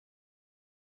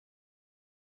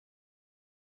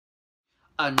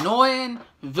annoying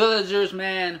villagers,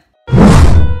 man.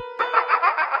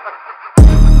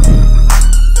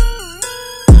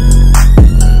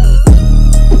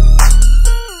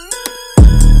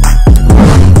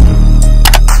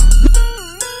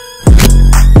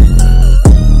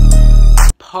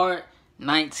 Part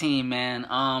 19,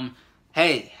 man.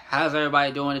 Hey, how's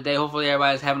everybody doing today? Hopefully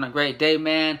everybody's having a great day,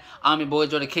 man. I'm your boy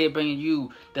Joe the Kid, bringing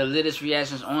you the latest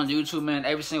reactions on YouTube, man,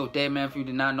 every single day, man. If you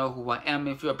do not know who I am,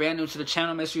 if you're brand new to the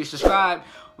channel, make sure you subscribe.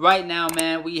 Right now,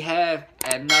 man, we have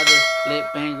another lit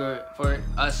banger for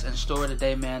us in store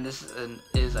today, man. This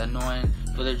is Annoying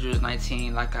Villagers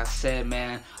 19. Like I said,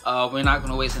 man, we're not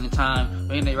going to waste any time. We're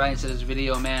going to get right into this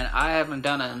video, man. I haven't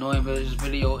done an Annoying Villagers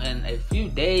video in a few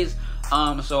days,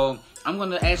 so I'm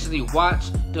going to actually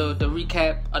watch the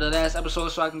recap of the last episode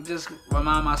so I can just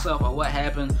remind myself of what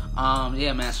happened.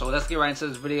 Yeah, man, so let's get right into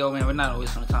this video, man. We're not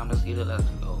wasting time. Let's get it. Let's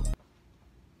go.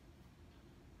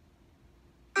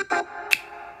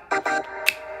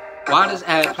 While this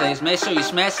ad plays, make sure you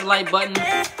smash the like button,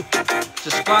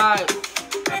 subscribe,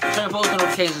 turn post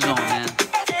notifications on, man.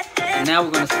 And now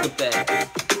we're going to skip that.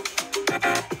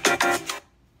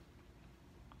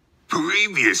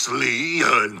 Previously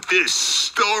on this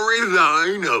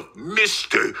storyline of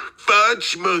Mr.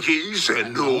 Fudge Monkey's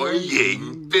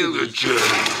Annoying Villager.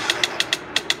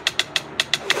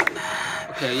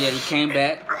 Okay, yeah, he came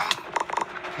back.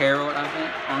 Harold, I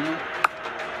think, Arnold.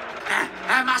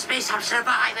 There must be some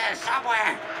survivors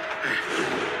somewhere.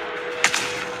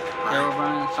 Harold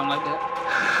Bryan, something like that.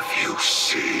 Have you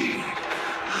seen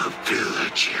a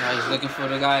villager? Now he's looking for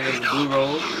the guy with the blue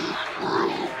robe.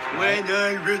 When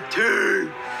I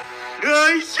return,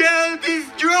 I shall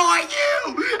destroy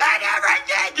you, and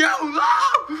everything you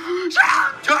love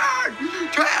shall turn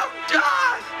to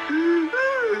dust.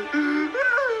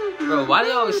 Bro, why do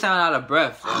you always sound out of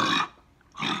breath?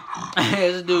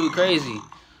 This dude crazy.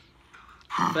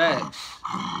 Facts.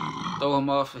 Throw him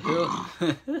off the hill.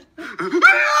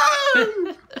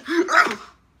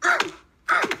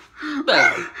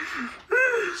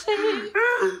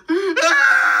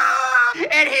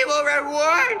 And he will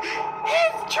reward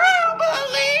his true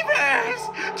believers.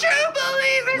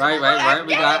 Right.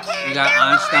 We got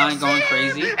Einstein going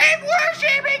crazy. And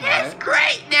worshiping his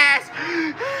greatness.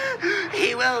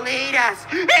 He will lead us.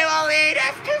 He will lead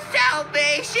us to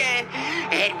salvation.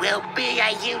 It will be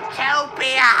a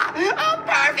utopia, a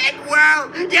perfect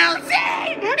world. You'll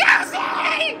see. In his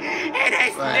name.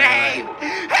 His name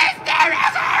is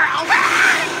Harold.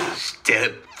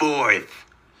 Step forth,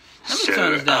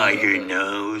 Sir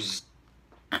Iron-Nose.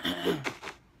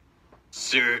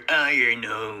 Sir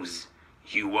Iron-Nose,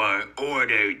 you are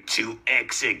ordered to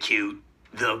execute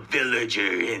the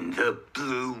villager in the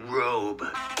blue robe.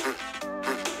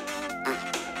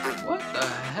 What the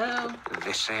hell?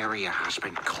 This area has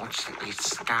been constantly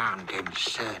scanned and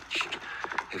searched.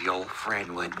 If your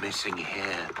friend went missing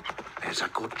here, there's a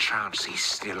good chance he's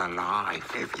still alive.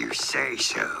 If you say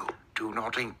so. Do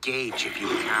not engage if you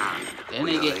can. Then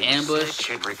they get ambushed.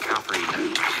 Search and recovery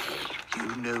notes.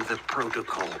 You know the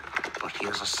protocol, but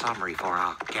here's a summary for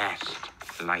our guest.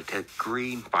 Light a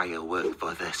green firework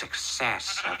for the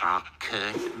success of our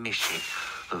current mission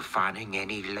of finding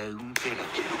any lone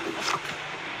villager.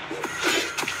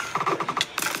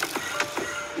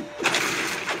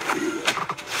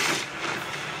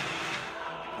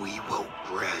 We won't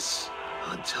rest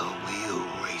until we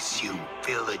erase you,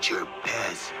 villager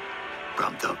pest,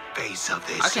 from the face of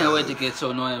this I can't wait to get to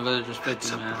Annoying Villagers 50,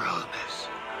 It's a man. promise.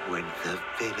 When the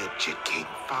villager king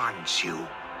finds you,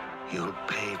 you'll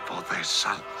pay for this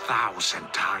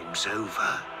 1,000 times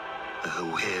over.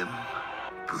 Oh, him?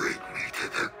 Bring me to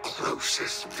the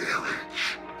closest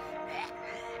village.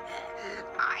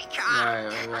 I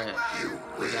can't. Right. You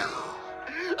will.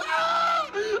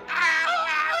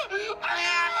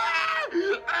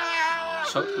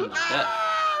 Something like that.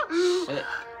 Shit.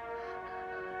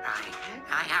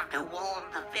 I have to warn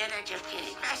the villager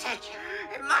king. Message.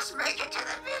 It must make it to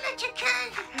the villager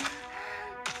king.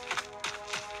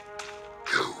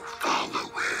 Go follow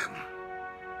him.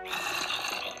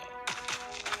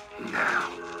 Now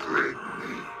bring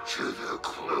me to the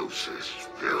closest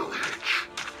village.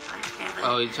 I've never,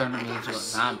 Oh, he turned him I've into never a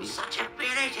zombie. seen such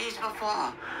abilities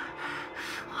before.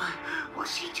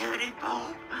 Was he turning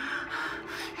Bob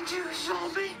into a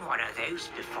zombie? One of those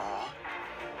before.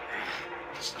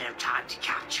 There's no time to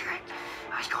capture it.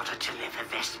 I gotta deliver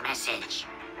this message.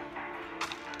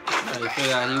 So he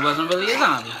figured out he wasn't really a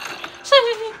zombie.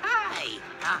 Hey,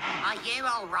 are you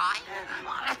all right?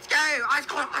 Let's go. I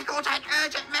got an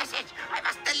urgent message. I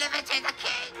must deliver to the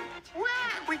king.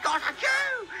 Where? We gotta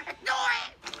go. Ignore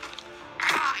it.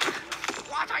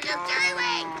 What are you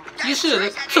doing? You should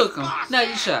have took him. Now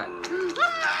you shot.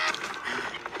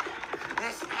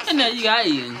 And now you got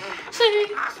eaten. See?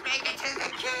 Must make it to the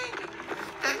king.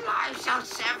 The lives shall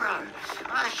sever.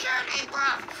 A surely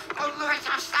worth allures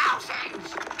us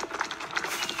thousands.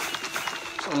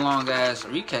 It's a long ass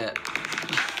recap.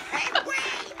 Hey,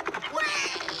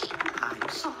 wait! I'm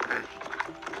sorry.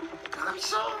 I'm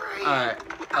sorry. Alright.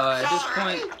 At this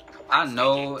point, I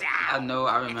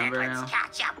remember now. Let's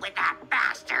catch up with that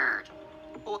bastard.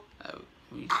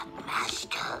 That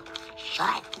master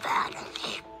should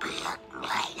finally be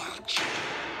acknowledged.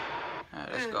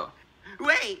 Alright, let's go.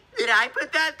 Wait, did I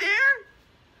put that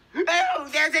there? Oh,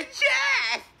 there's a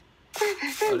chest!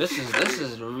 Oh, this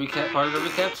is the recap part of the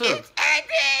recap too. It's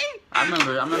ending! I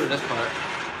remember this part.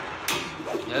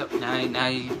 Yep, now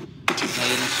you done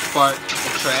spark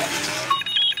the trap.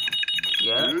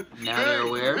 Yep, now they're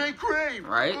aware. Hey, Crave.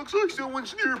 Right? Looks like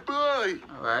someone's nearby.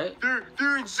 Alright.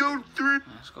 They're in zone 3.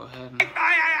 Let's go ahead and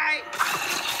Aye.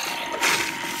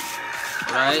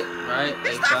 right.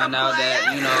 They found out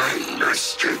that, you know,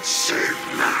 Must conserve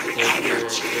my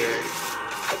energy.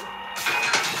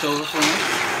 Silver Flame.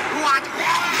 What?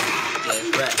 Yeah,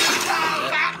 it's right.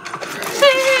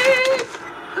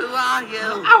 Who are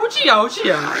you?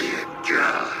 Ouchie. I am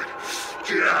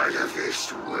God of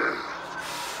this world.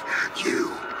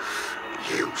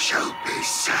 You shall be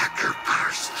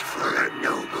sacrificed for a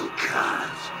noble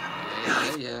cause.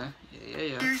 Yeah.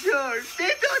 You sure?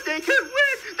 They thought they could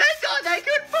win. They thought they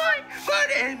could fight. But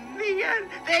in the end,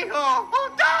 they all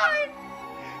died.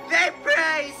 They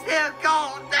praised their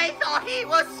god. They thought he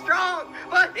was strong.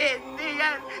 But in the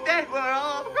end, they were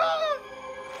all wrong.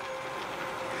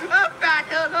 A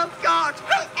battle of gods.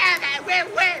 Whoever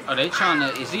will win. Are they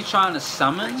is he trying to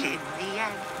summon? In the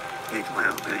end, It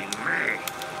will be me.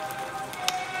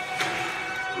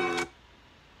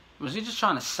 Was he just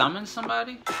trying to summon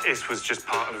somebody? This was just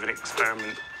part of an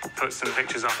experiment. Put some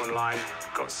pictures up online,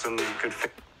 got some good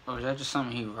Or was that just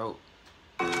something he wrote?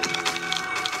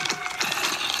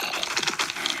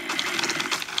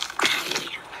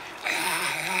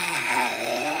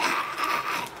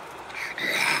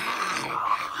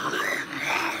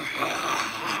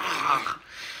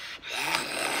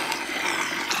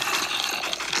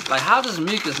 Like, how does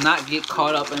Mucus not get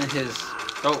caught up in his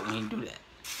throat when he do that?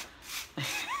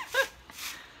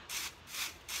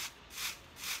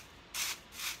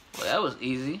 Well, that was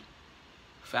easy.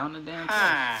 Found the damn thing.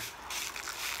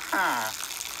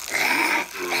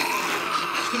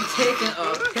 He's taking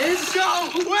a piss. go!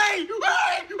 Wait!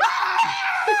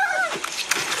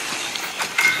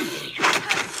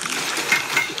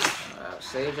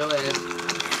 Save your ass.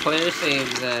 Player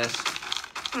saved his ass.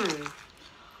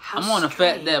 How I'm on the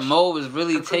fact that strange. Mo is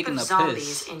really A group taking of a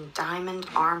zombies piss. in diamond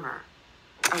armor.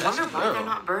 I That's wonder a why they're girl.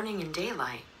 not burning in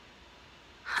daylight.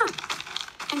 Huh.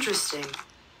 Interesting.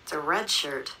 It's a red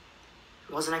shirt.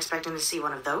 Wasn't expecting to see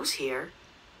one of those here.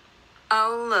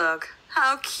 Oh, look.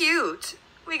 How cute.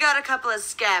 We got a couple of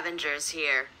scavengers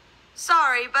here.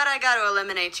 Sorry, but I gotta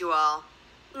eliminate you all.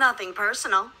 Nothing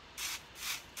personal.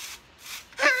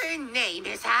 Her name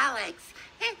is Alex.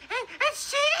 And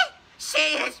she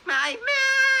is my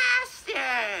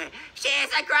master. She is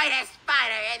the greatest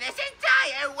fighter in this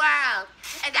entire world.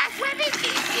 And that's what it is.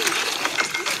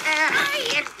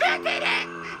 I invented it.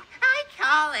 I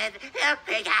call it the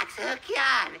pickaxe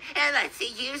gun. It lets you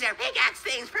use her pickaxe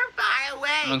things from far away.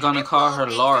 I'm gonna and call pull her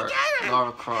things Laura. together.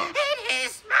 Laura Croft. It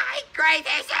is my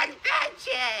greatest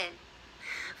invention.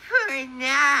 For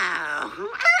now.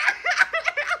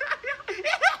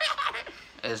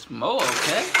 Is Mo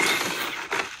okay?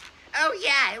 Oh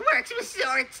yeah, it works with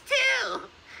swords too.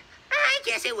 I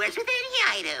guess it works with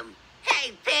any item.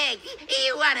 Hey pig,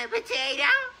 you want a potato?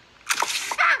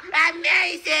 Ah,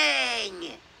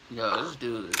 amazing! Yo, let's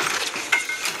do this.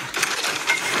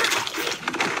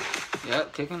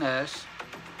 Yep, kicking ass.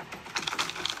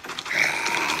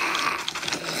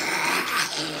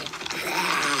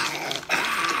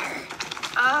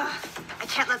 I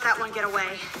can't let that one get away.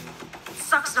 It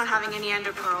sucks not having any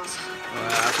ender pearls.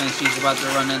 I think she's about to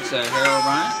run into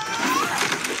Herobrine.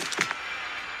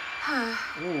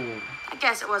 Ooh. I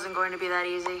guess it wasn't going to be that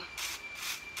easy.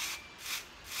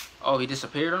 Oh, he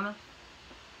disappeared on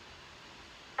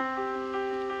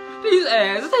her? These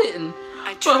ass hitting.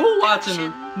 But who watching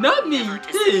them? Not me.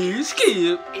 Hey,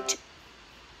 Skip.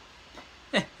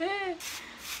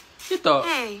 You thought.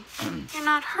 Hey, you're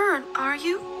not hurt, are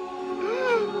you?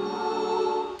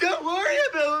 Don't worry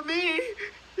about me.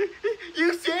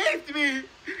 You saved me.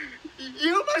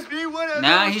 You must be one of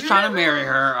Now those he's trying to marry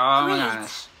heroes. her. Oh my Great.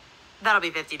 gosh. That'll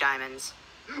be 50 diamonds.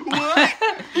 What?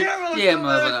 Heroes Yeah, don't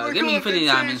ask motherfucker. for Give me 50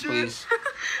 diamonds, compensation.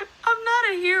 please. I'm not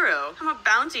a hero. I'm a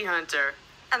bounty hunter.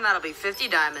 And that'll be 50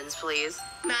 diamonds, please.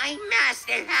 My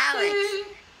master, Alex.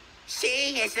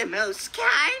 She is the most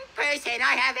kind person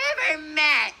I have ever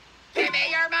met. Give me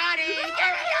your money! Give me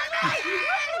your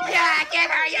money! Yeah, give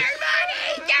her your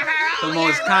money! Give her all The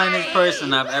most your kindest money!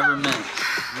 person I've ever met.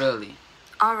 Really.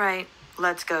 All right,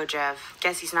 let's go, Jeff.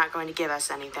 Guess he's not going to give us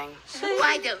anything.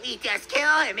 Why don't we just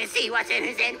kill him and see what's in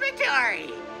his inventory?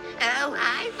 Oh,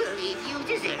 I believe you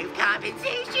deserve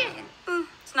compensation.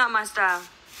 It's not my style.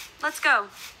 Let's go.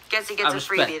 Guess he gets I a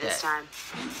freebie respect this that. time.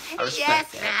 I respect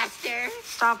Yes, that. master.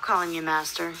 Stop calling you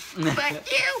master.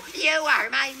 But you are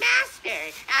my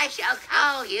master. I shall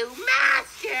call you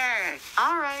master.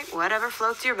 All right, whatever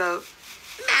floats your boat.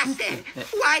 Master,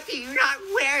 why do you not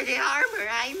wear the armor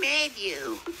I made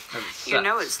you? You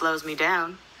know it slows me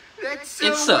down. That's so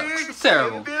It sucks. weird. It's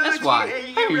terrible. That's why.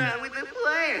 Hanging around with the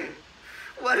player.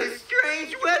 What a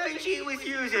strange weapon she was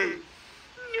using.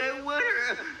 I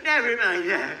wonder. Never mind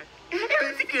that. It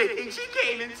was a good thing she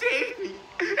came and saved me.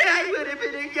 I would have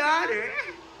been a goner.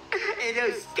 And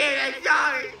those scared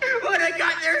dogs would have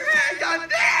got their hands on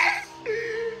this.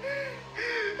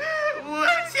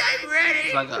 Once I'm ready,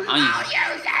 It's like an onion. I'll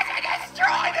use that to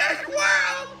destroy this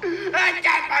world and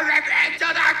get my revenge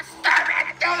on that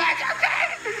stupid villager.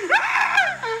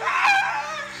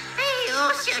 You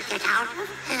should get out of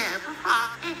here before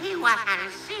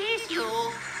anyone sees you.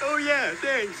 Oh yeah,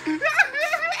 thanks.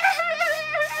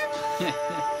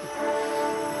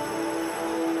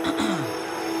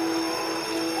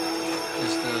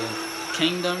 It's the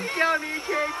kingdom. Yummy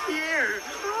cakes here.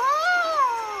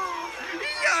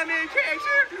 Yummy cakes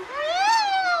here.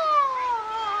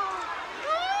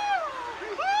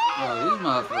 Bro, these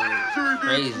motherfuckers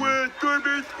crazy.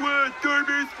 Turbo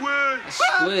squid.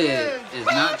 Squid is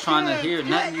not trying to hear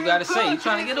nothing you gotta say. He's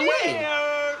trying to get away.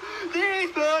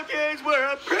 These pumpkins were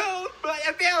approved by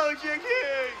a Belgian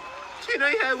king. Can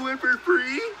I have one for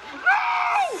free?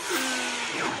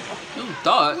 You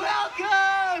thought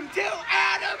Welcome to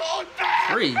Animal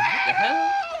Death. free? What the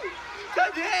hell?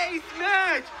 Today's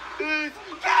match is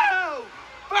cow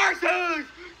versus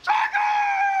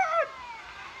chicken.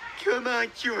 Come on,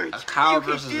 George. A cow You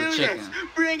can versus a do chicken. this.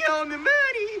 Bring home the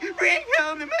money. Bring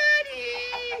home the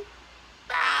money.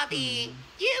 Bobby,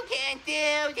 you can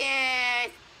do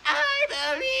this. I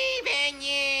believe in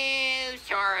you,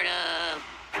 sort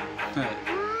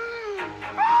of.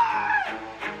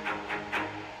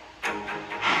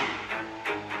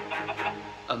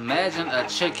 Imagine a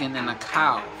chicken and a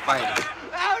cow fighting.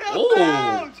 Out of Ooh.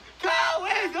 bounds. Cow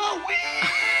is a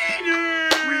winner.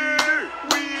 Winner.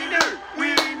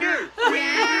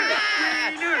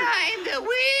 I'm the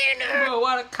winner. Bro,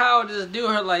 why the cow just do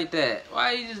her like that?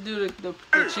 Why you just do the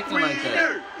chicken like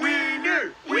that?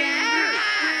 Winner.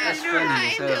 That's funny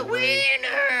as I'm hell, the bro.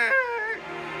 winner.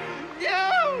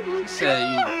 No. You said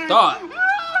you thought.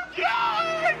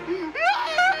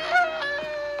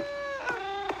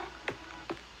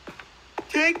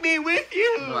 Take me with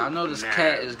you. Bro, I know this No.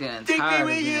 cat is getting Take me tired of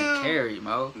with being you. carried,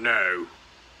 Mo. No.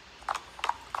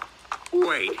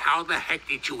 Wait, how the heck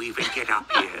did you even get up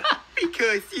here?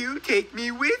 Because you take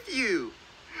me with you.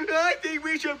 I think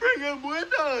we should bring him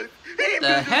with us. He The gives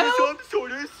us hell? some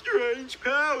sort of strange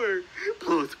power.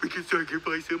 Plus, we can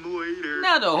sacrifice him later.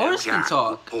 Now the horse can Yeah,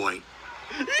 talk. good point.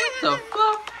 What the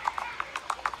fuck?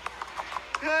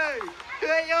 Hey,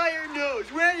 Iron Nose,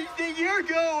 where do you think you're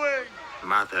going?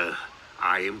 Mother,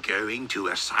 I am going to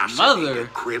assassinate Mother? a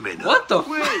criminal. What the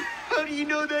Wait, fuck? how do you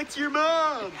know that's your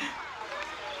mom?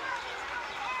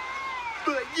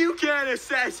 But you can't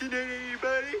assassinate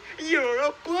anybody. You're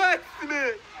a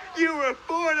blacksmith. You were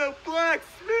born a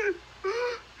blacksmith.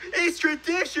 It's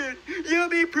tradition. You'll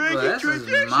be breaking Bro, that's his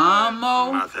tradition. mom,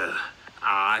 Mo? Mother,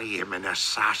 I am an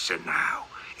assassin now.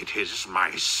 It is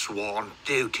my sworn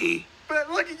duty. But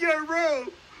look at your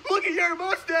robe. Look at your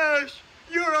mustache.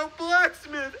 You're a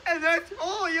blacksmith, and that's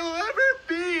all you'll ever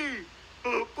be.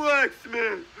 A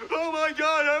blacksmith. Oh my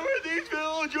God, how are these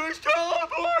villagers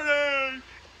teleporting?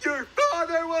 Your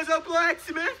father was a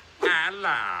blacksmith.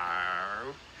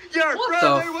 Hello. Your What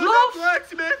brother the was fluff? a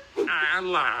blacksmith.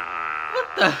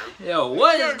 Hello. Yo,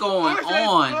 what is Your going horse's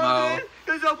on, Mo? brother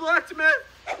is a blacksmith.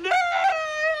 No!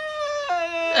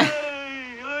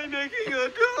 I'm making a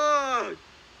dog.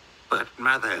 But,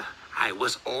 Mother, I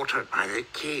was altered by the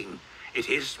king. It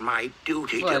is my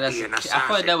duty Well, to that's be a an ca- I assassin.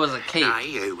 feel like that was a cape.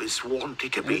 I always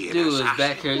wanted to be This an dude is assassin.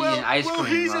 back here eating ice well,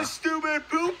 cream, he's Mo. a stupid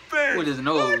poop face. With his I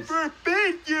nose.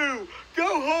 forbid you.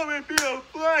 Go home and be a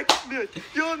blacksmith.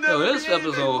 You'll never this be anything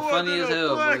episode more funny than as a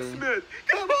hell, buddy. blacksmith.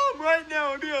 Come home right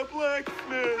now and be a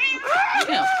blacksmith.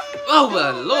 Damn. Oh, my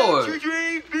Lord. Your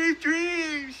dreams be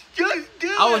dreams. Just do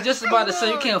it. I was just about to Come say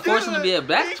you on, can't do force him to it. be a Make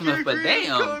blacksmith, your but dreams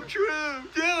damn. come true.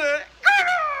 Do it. Come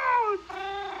on.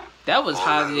 That was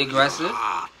highly aggressive.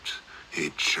 Heart.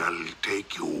 It shall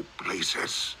take you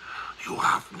places you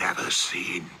have never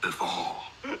seen before.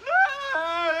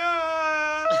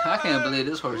 I can't believe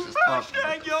this horse is talking.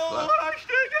 Hashtag, yo,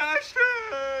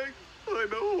 hashtag.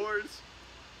 I'm a horse.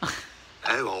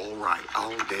 Oh, all right, I'll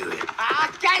do it. Ah,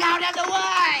 get out of the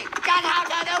way! Get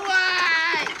out of the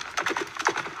way!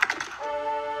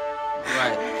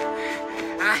 Right.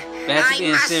 I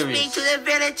being must serious. speak to the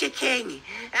villager king.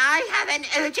 I have an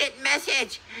urgent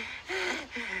message.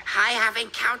 I have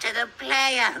encountered a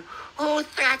player who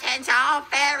threatens our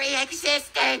very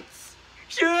existence.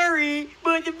 Sorry,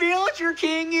 but the villager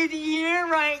king isn't here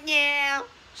right now.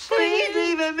 Please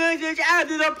leave a message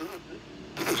after the...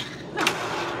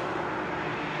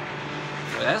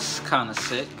 Well, that's kind of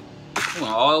sick. We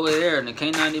went all the way there and the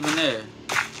king not even there.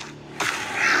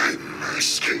 I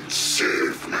must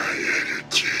conserve my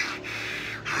energy.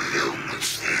 I'm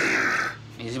almost there.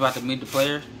 Is he about to meet the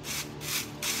player?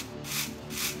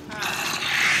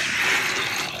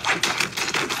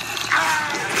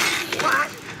 What?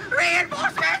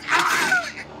 Reinforcements?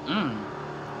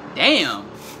 Damn.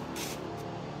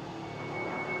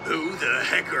 Who the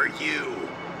heck are you?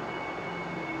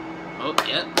 Oh,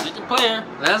 yeah, meet the player.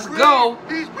 Let's go.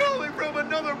 He's probably from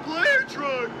another player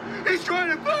truck. He's trying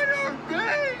to find our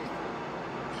base.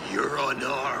 You're on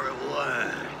our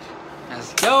land.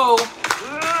 Let's go.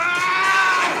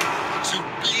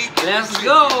 Let's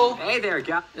go. Hey there,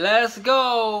 guy. Let's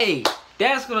go. Hey,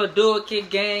 that's gonna do it, Kid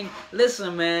Gang.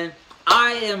 Listen, man,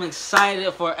 I am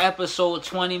excited for episode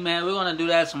 20, man. We're gonna do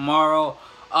that tomorrow.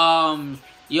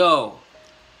 Yo,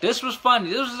 this was funny.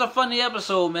 This was a funny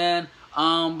episode, man.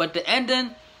 But the ending,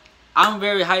 I'm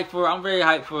very hyped for. I'm very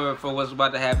hyped for what's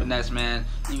about to happen next, man.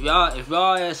 If y'all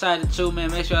are excited too, man,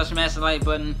 make sure y'all smash the like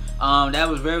button. That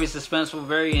was very suspenseful,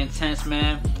 very intense,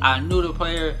 man. I knew the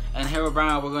player and Harold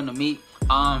Brown were gonna meet.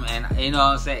 And you know what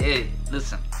I'm saying? Hey,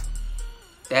 listen,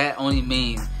 that only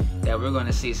means that we're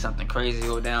gonna see something crazy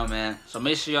go down, man. So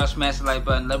make sure y'all smash the like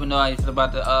button. Let me know how you feel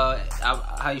about the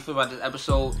how you feel about this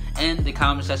episode in the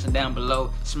comment section down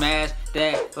below. Smash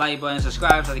that like button,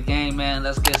 subscribe to the game, man.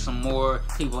 Let's get some more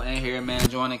people in here, man.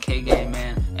 Join the K Game,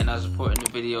 man, and supporting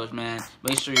the videos, man.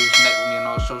 Make sure you connect with me on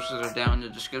all socials that are down in the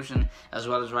description, as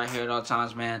well as right here at all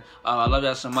times, man. I love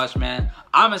y'all so much, man.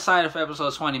 I'm excited for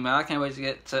episode 20, man. I can't wait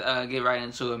to get right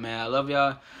into it, man. I love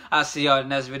y'all. I'll see y'all in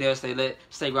the next video. Stay lit,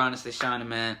 stay grounded, stay shining,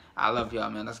 man. I love y'all,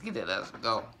 man. Let's get it. Let's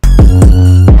go.